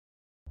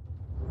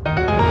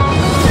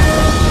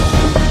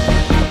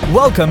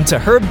Welcome to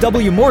Herb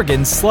W.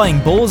 Morgan's Slaying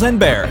Bulls and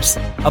Bears,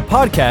 a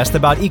podcast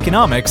about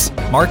economics,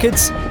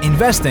 markets,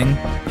 investing,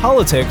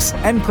 politics,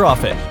 and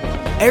profit.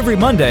 Every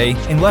Monday,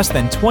 in less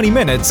than 20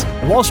 minutes,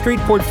 Wall Street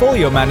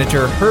portfolio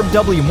manager Herb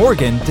W.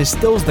 Morgan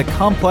distills the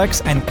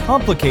complex and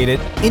complicated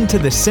into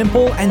the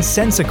simple and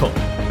sensical.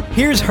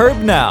 Here's Herb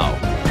now.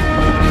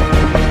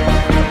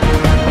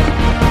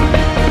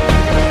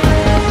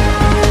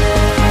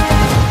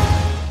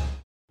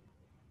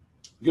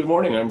 Good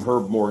morning, I'm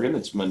Herb Morgan.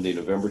 It's Monday,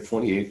 November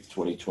 28th,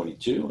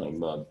 2022.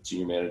 I'm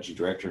Senior Managing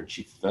Director and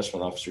Chief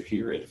Investment Officer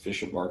here at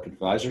Efficient Market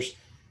Advisors.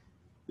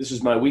 This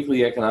is my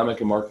weekly economic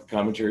and market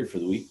commentary for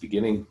the week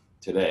beginning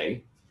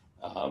today.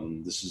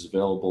 This is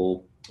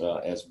available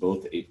as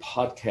both a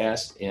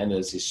podcast and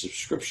as a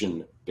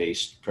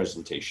subscription-based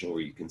presentation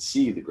where you can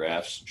see the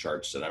graphs and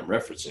charts that I'm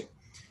referencing.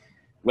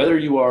 Whether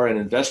you are an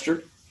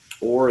investor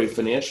or a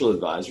financial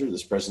advisor,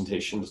 this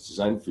presentation is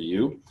designed for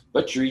you,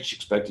 but you're each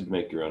expected to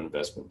make your own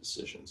investment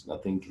decisions.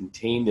 Nothing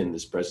contained in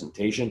this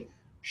presentation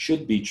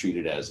should be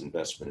treated as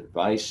investment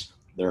advice.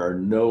 There are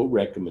no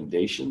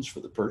recommendations for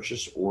the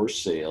purchase or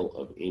sale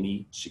of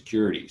any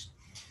securities.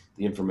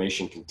 The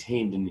information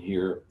contained in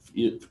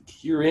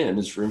herein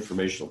is for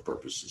informational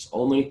purposes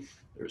only.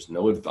 There is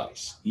no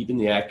advice. Even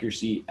the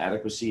accuracy,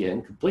 adequacy,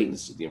 and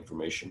completeness of the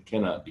information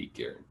cannot be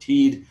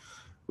guaranteed.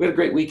 We had a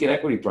great week in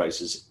equity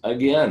prices.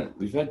 Again,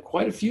 we've had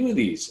quite a few of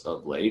these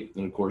of late,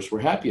 and of course,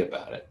 we're happy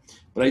about it.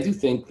 But I do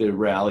think the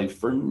rally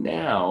for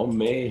now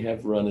may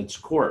have run its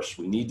course.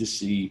 We need to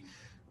see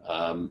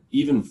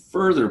even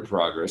further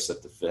progress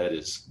that the Fed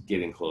is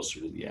getting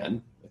closer to the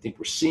end. I think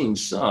we're seeing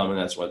some, and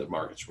that's why the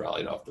markets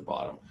rallied off the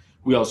bottom.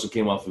 We also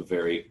came off a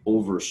very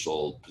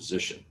oversold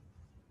position.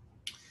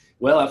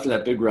 Well, after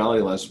that big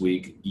rally last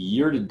week,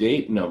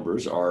 year-to-date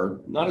numbers are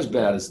not as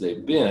bad as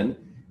they've been.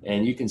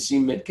 And you can see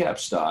mid-cap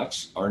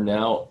stocks are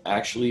now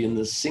actually in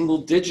the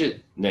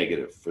single-digit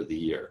negative for the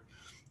year.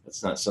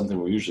 That's not something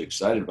we're usually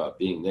excited about,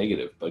 being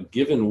negative. But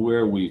given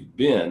where we've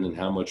been and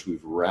how much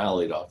we've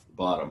rallied off the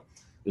bottom,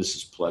 this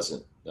is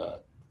pleasant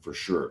for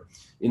sure.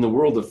 In the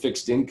world of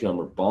fixed income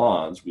or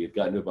bonds, we have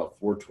gotten to about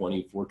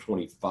 420,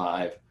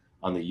 425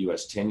 on the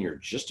U.S. 10-year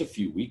just a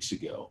few weeks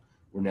ago.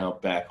 We're now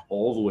back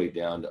all the way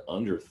down to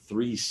under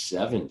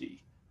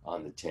 370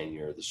 on the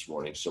 10-year this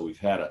morning. So we've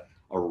had a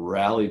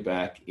rally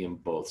back in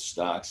both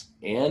stocks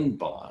and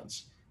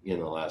bonds in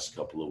the last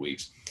couple of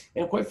weeks.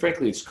 And quite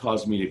frankly, it's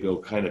caused me to go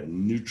kind of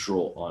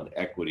neutral on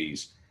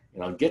equities.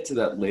 And I'll get to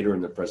that later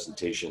in the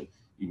presentation.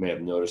 You may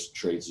have noticed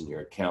trades in your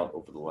account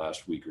over the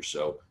last week or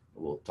so.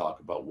 And we'll talk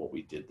about what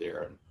we did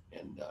there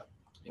and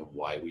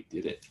why we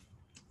did it.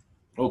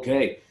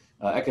 Okay,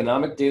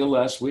 economic data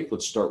last week.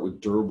 Let's start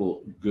with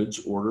durable goods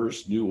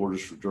orders. New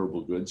orders for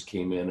durable goods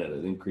came in at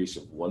an increase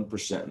of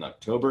 1% in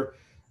October.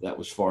 That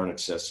was far in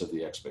excess of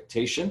the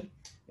expectation,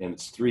 and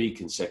it's 3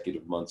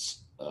 consecutive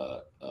months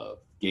of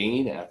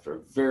gain after a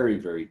very,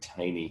 very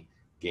tiny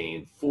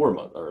gain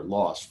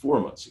loss 4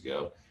 months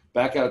ago.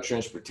 Back out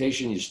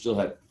transportation, you still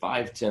had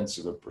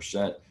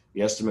 0.5%.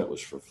 The estimate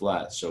was for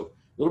flat, so a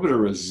little bit of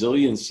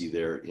resiliency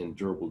there in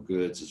durable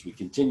goods as we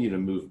continue to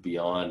move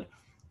beyond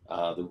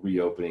the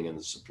reopening and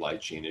the supply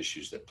chain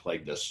issues that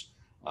plagued us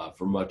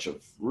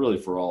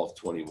for all of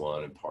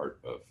 21 and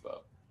part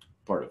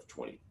of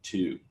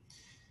 22.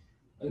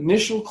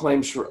 Initial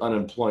claims for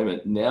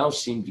unemployment now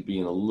seem to be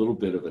in a little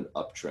bit of an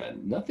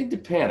uptrend. Nothing to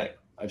panic.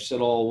 I've said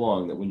all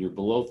along that when you're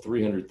below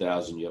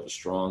 300,000, you have a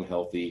strong,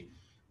 healthy,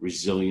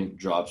 resilient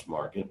jobs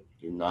market.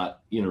 You're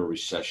not in a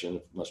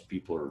recession unless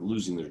people are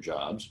losing their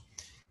jobs.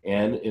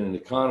 And in an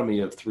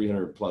economy of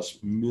 300 plus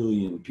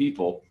million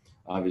people,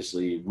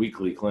 obviously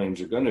weekly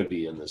claims are going to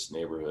be in this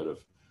neighborhood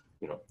of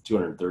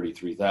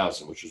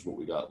 233,000, which is what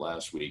we got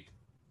last week.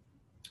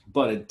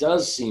 But it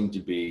does seem to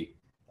be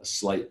a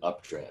slight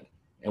uptrend.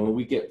 And when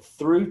we get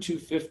through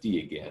 250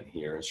 again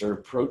here and start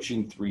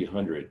approaching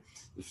 300,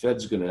 the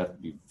Fed's going to have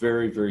to be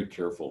very, very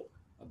careful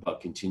about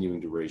continuing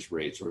to raise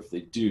rates, or if they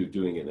do,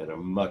 doing it at a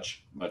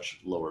much,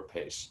 much lower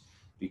pace.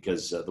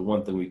 Because the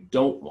one thing we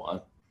don't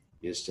want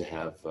is to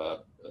have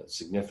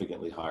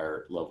significantly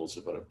higher levels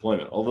of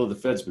unemployment. Although the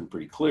Fed's been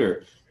pretty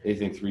clear, they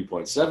think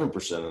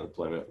 3.7%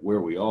 unemployment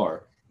where we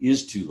are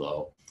is too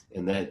low,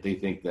 and that they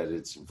think that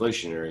it's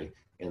inflationary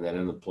and that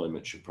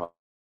unemployment should probably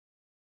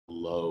be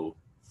low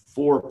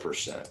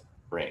 4%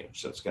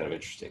 range. So it's kind of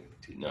interesting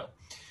to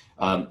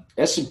know.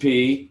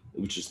 S&P,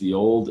 which is the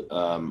old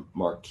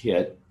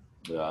Markit,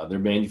 their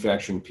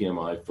manufacturing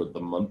PMI for the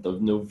month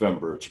of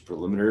November, it's a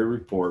preliminary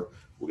report.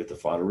 We'll get the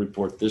final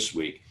report this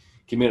week.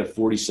 Came in at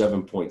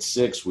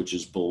 47.6, which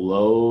is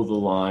below the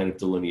line of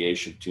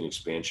delineation between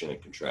expansion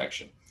and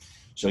contraction.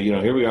 So,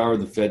 here we are,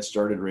 the Fed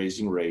started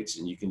raising rates,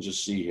 and you can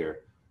just see here,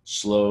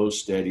 slow,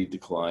 steady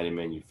decline in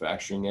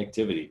manufacturing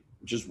activity,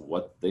 which is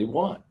what they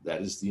want.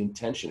 That is the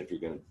intention. If you're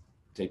going to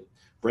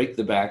break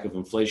the back of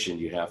inflation,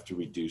 you have to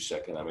reduce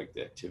economic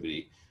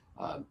activity.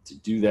 To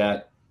do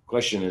that,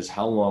 question is,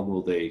 how long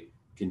will they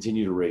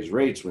continue to raise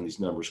rates when these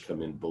numbers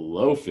come in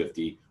below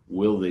 50?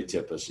 Will they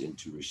tip us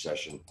into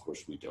recession? Of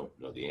course, we don't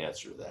know the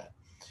answer to that.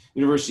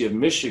 University of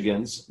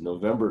Michigan's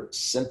November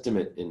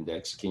Sentiment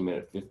Index came in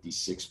at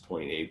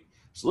 56.8.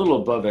 It's a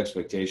little above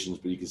expectations,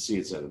 but you can see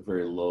it's at a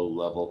very low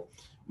level.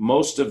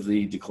 Most of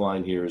the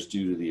decline here is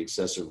due to the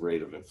excessive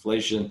rate of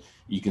inflation.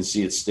 You can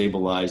see it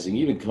stabilizing,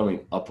 even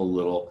coming up a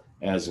little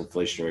as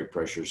inflationary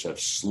pressures have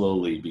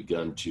slowly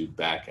begun to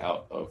back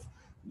out of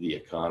the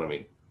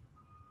economy.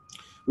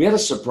 We had a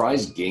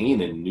surprise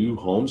gain in new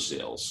home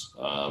sales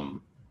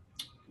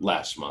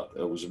last month.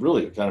 It was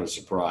really kind of a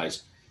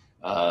surprise.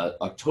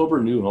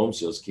 October new home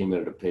sales came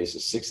in at a pace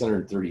of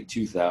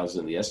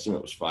 632,000. The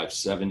estimate was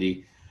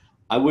 570.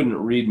 I wouldn't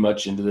read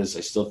much into this.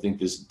 I still think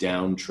this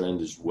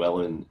downtrend is well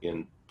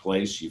in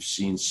place. You've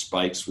seen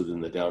spikes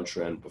within the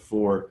downtrend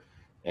before,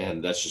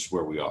 and that's just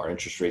where we are.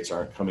 Interest rates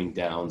aren't coming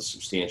down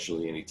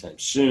substantially anytime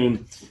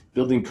soon.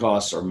 Building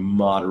costs are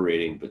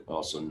moderating, but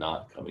also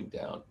not coming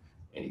down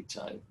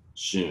anytime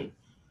soon.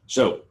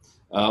 So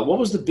what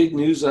was the big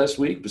news last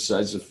week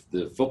besides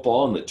the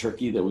football and the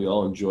turkey that we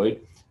all enjoyed?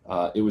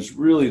 It was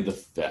really the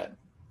Fed.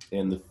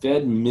 And the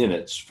Fed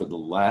minutes for the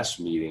last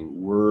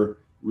meeting were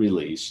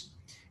released.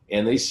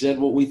 And they said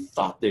what we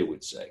thought they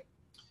would say.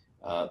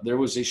 There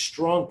was a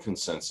strong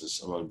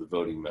consensus among the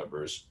voting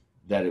members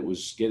that it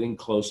was getting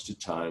close to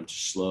time to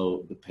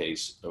slow the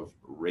pace of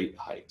rate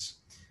hikes.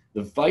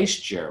 The vice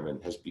chairman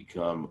has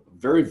become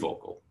very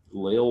vocal.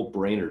 Lael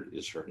Brainard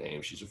is her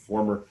name. She's a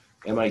former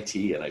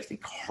MIT and I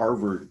think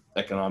Harvard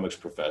economics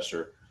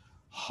professor,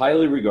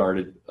 highly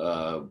regarded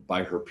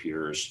by her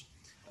peers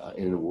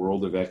in the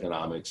world of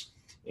economics.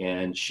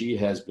 And she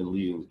has been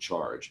leading the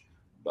charge.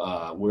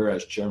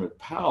 Whereas Chairman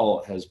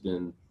Powell has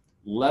been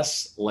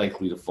less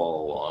likely to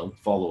follow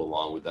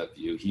along with that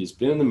view. He has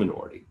been in the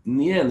minority. In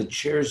the end, the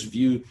chair's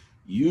view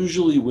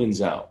usually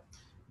wins out.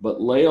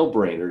 But Lael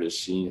Brainard is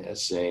seen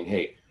as saying,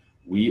 hey,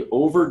 we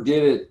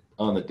overdid it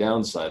on the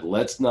downside.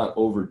 Let's not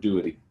overdo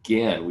it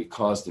again. We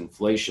caused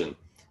inflation.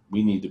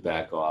 We need to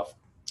back off.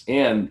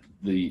 And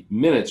the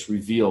minutes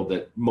revealed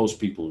that most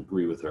people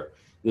agree with her.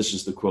 This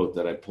is the quote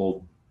that I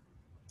pulled.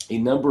 A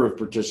number of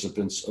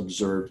participants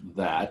observed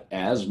that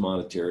as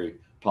monetary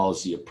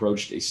policy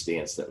approached a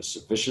stance that was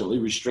sufficiently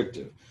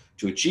restrictive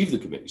to achieve the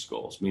committee's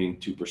goals, meaning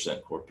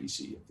 2% core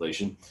PCE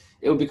inflation,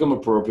 it would become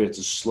appropriate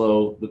to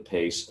slow the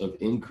pace of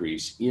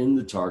increase in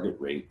the target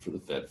rate for the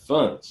Fed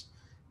funds.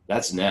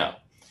 That's now.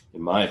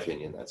 In my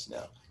opinion, that's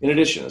now. In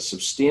addition, a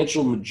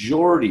substantial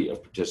majority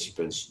of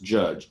participants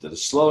judged that a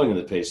slowing of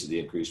the pace of the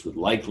increase would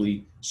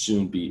likely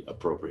soon be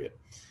appropriate.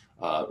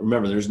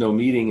 Remember, there's no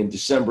meeting in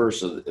December,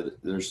 so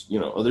there's,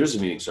 there's a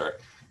meeting, sorry.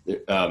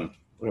 What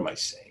am I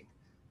saying?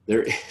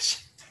 There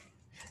is.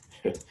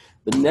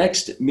 The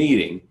next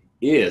meeting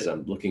is,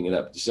 I'm looking it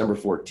up, December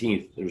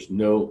 14th. There's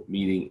no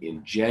meeting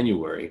in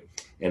January.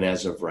 And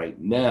as of right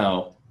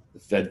now, the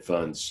Fed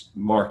funds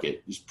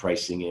market is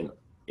pricing in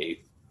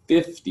a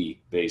 50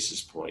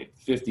 basis point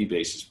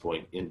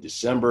in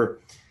December,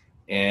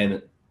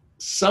 and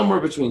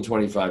somewhere between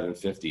 25 and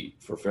 50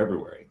 for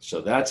February.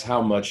 So that's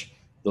how much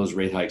those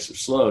rate hikes have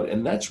slowed.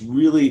 And that's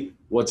really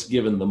what's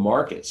given the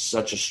market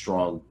such a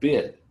strong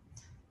bid.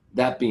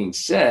 That being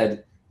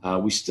said,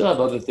 we still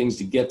have other things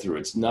to get through.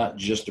 It's not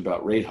just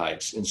about rate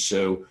hikes. And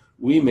so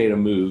we made a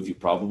move, you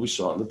probably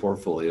saw it in the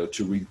portfolio,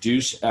 to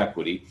reduce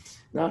equity.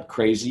 Not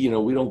crazy,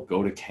 we don't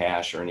go to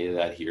cash or any of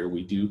that here.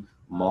 We do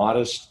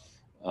modest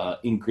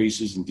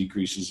increases and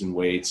decreases in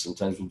weights.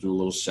 Sometimes we'll do a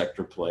little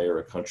sector play or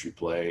a country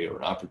play or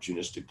an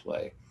opportunistic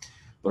play.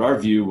 But our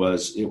view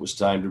was it was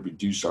time to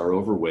reduce our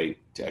overweight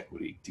to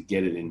equity to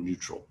get it in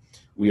neutral.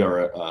 We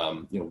are,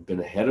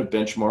 been ahead of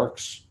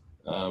benchmarks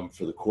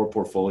for the core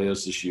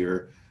portfolios this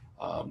year.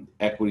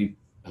 Equity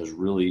has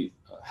really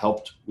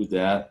helped with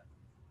that.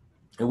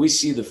 And we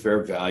see the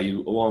fair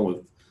value, along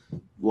with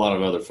a lot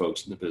of other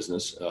folks in the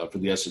business, for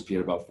the S&P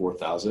at about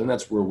 4,000. And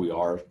that's where we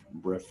are.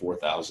 We're at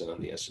 4,000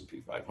 on the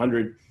S&P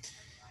 500.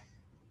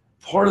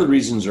 Part of the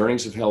reasons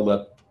earnings have held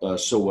up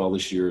so well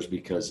this year is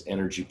because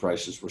energy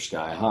prices were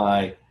sky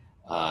high.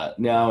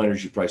 Now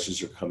energy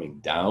prices are coming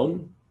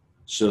down.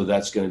 So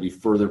that's going to be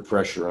further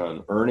pressure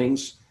on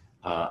earnings.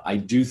 I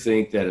do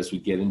think that as we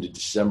get into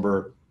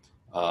December,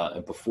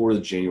 and before the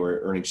January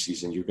earnings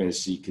season, you're going to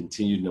see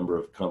continued number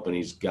of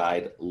companies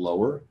guide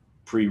lower,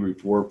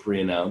 pre-report,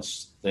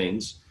 pre-announce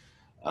things,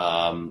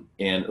 and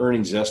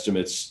earnings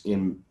estimates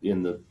in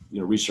the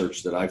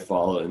research that I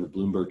follow in the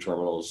Bloomberg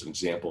terminal as an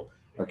example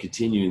are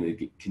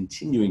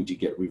continuing to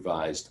get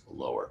revised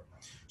lower.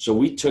 So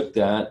we took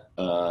that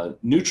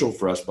neutral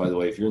for us. By the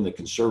way, if you're in the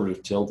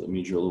conservative tilt, it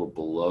means you're a little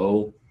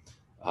below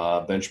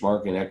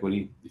benchmark in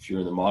equity. If you're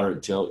in the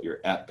moderate tilt, you're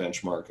at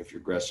benchmark. If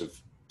you're aggressive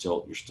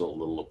tilt, you're still a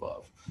little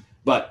above.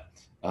 But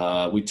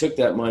we took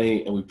that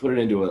money and we put it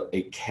into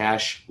a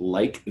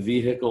cash-like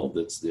vehicle.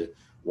 That's the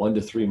 1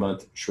 to 3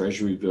 month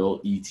Treasury bill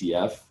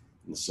ETF.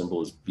 And the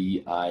symbol is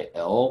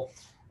BIL.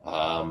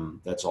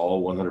 That's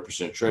all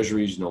 100%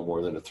 Treasuries, no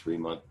more than a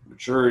 3-month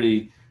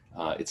maturity.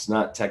 It's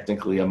not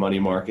technically a money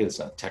market. It's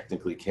not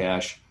technically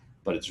cash,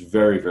 but it's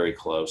very, very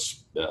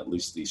close. At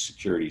least the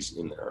securities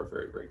in there are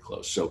very, very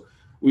close. So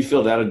we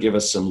feel that'll give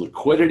us some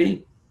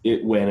liquidity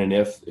when and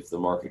if the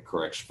market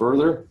corrects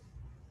further.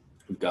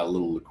 we've got a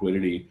little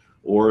liquidity,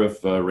 or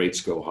if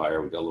rates go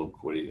higher, we've got a little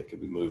liquidity that can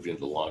be moved into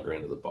the longer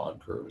end of the bond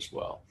curve as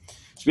well.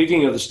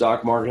 Speaking of the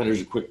stock market,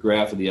 there's a quick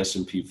graph of the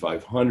S&P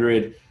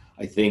 500.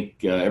 I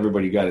think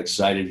everybody got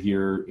excited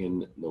here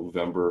in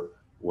November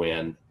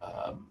when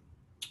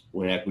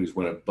equities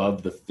went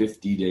above the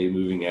 50-day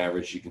moving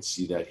average. You can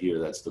see that here.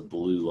 That's the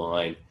blue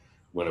line.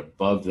 Went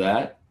above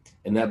that,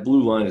 and that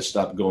blue line has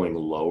stopped going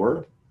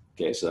lower.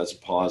 Okay, so that's a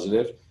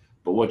positive.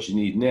 But what you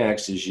need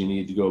next is you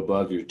need to go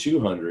above your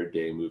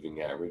 200-day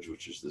moving average,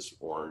 which is this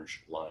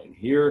orange line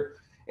here,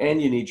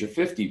 and you need your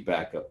 50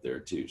 back up there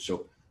too.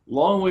 So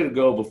long way to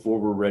go before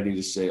we're ready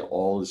to say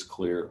all is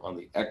clear on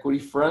the equity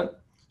front.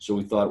 So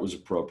we thought it was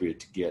appropriate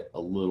to get a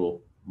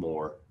little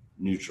more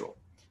neutral.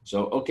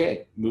 So,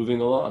 okay, moving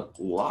along.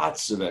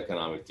 Lots of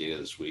economic data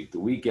this week. The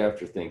week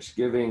after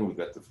Thanksgiving, we've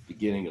got the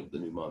beginning of the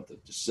new month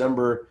of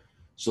December.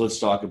 So let's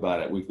talk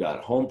about it. We've got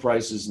home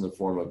prices in the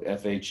form of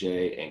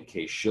FHA and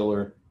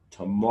Case-Shiller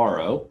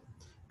tomorrow.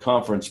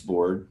 Conference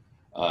Board,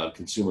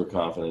 consumer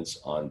confidence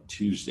on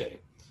Tuesday.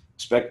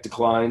 Expect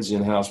declines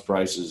in house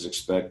prices.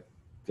 Expect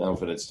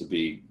confidence to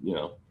be,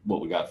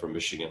 what we got from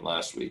Michigan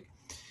last week.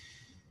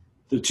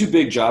 The two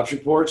big jobs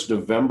reports,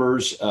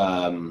 November's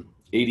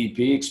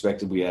ADP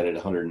expected we added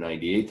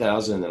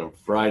 198,000. And then on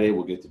Friday,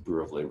 we'll get the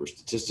Bureau of Labor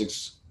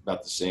Statistics,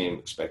 about the same,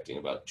 expecting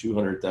about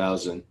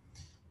 200,000.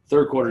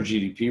 Third quarter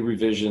GDP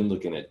revision,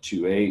 looking at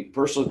 2.8.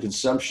 Personal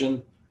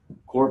consumption,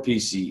 core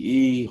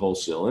PCE,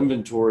 wholesale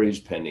inventories,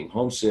 pending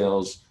home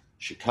sales.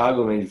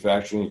 Chicago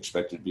manufacturing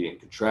expected to be in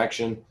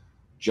contraction.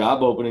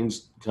 Job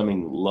openings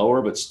coming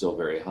lower, but still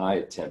very high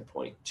at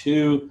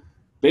 10.2.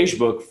 Beige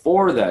Book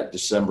for that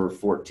December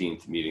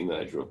 14th meeting that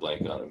I drew a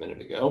blank on a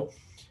minute ago.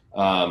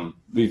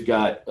 We've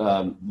got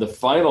the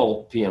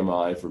final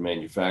PMI for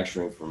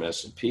manufacturing from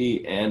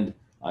S&P and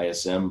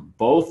ISM,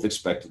 both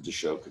expected to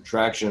show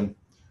contraction.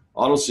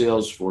 Auto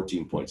sales,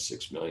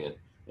 14.6 million.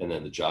 And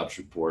then the jobs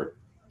report,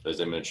 as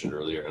I mentioned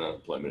earlier, and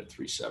unemployment at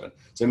 3.7.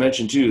 As I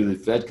mentioned too, the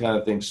Fed kind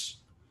of thinks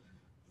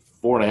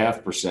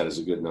 4.5% is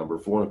a good number.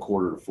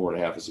 4.25 to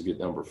 4.5 is a good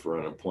number for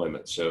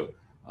unemployment. So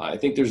I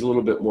think there's a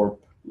little bit more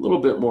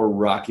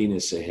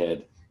rockiness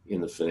ahead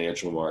in the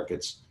financial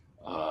markets.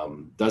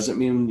 Doesn't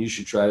mean you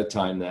should try to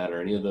time that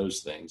or any of those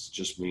things.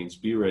 Just means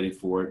be ready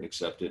for it and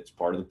accept it. It's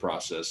part of the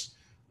process.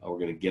 We're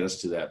going to get us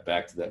to that,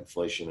 back to that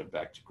inflation and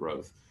back to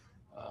growth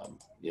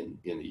in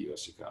the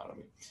U.S.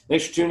 economy.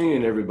 Thanks for tuning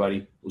in,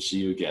 everybody. We'll see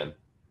you again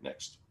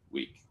next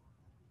week.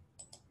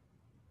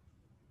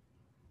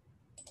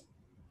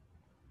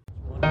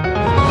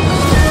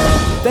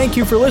 Thank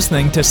you for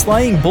listening to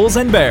Slaying Bulls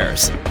and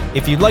Bears.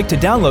 If you'd like to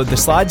download the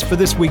slides for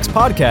this week's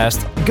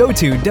podcast, go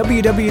to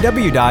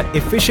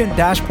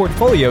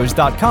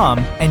www.efficient-portfolios.com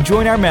and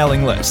join our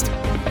mailing list.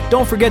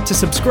 Don't forget to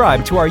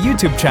subscribe to our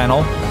YouTube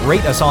channel,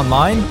 rate us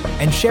online,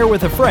 and share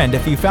with a friend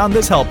if you found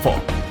this helpful.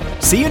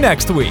 See you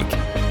next week.